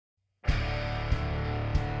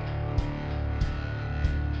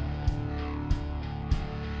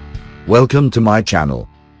Welcome to my channel.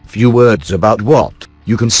 Few words about what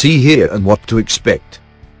you can see here and what to expect.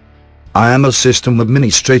 I am a system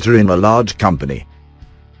administrator in a large company.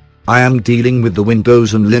 I am dealing with the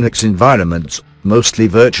Windows and Linux environments, mostly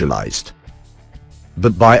virtualized.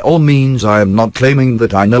 But by all means I am not claiming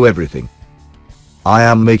that I know everything. I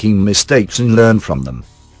am making mistakes and learn from them.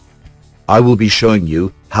 I will be showing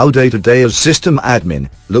you how day-to-day as system admin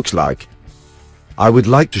looks like. I would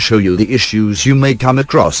like to show you the issues you may come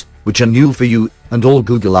across, which are new for you, and all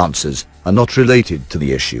Google answers are not related to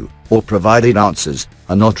the issue, or provided answers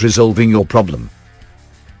are not resolving your problem.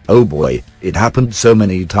 Oh boy, it happened so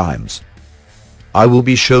many times. I will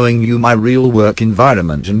be showing you my real work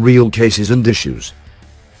environment and real cases and issues.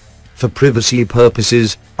 For privacy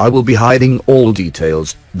purposes, I will be hiding all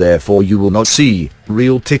details, therefore you will not see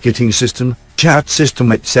real ticketing system, chat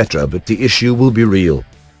system etc., but the issue will be real.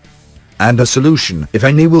 And a solution, if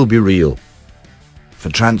any, will be real. For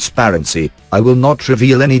transparency, I will not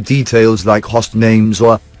reveal any details like host names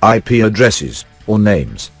or IP addresses, or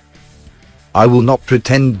names. I will not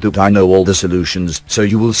pretend that I know all the solutions, so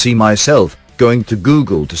you will see myself going to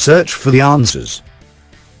Google to search for the answers.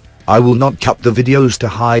 I will not cut the videos to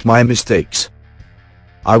hide my mistakes.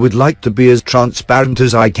 I would like to be as transparent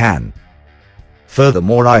as I can.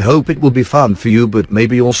 Furthermore, I hope it will be fun for you, but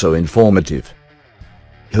maybe also informative.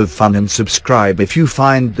 Have fun and subscribe if you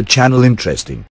find the channel interesting.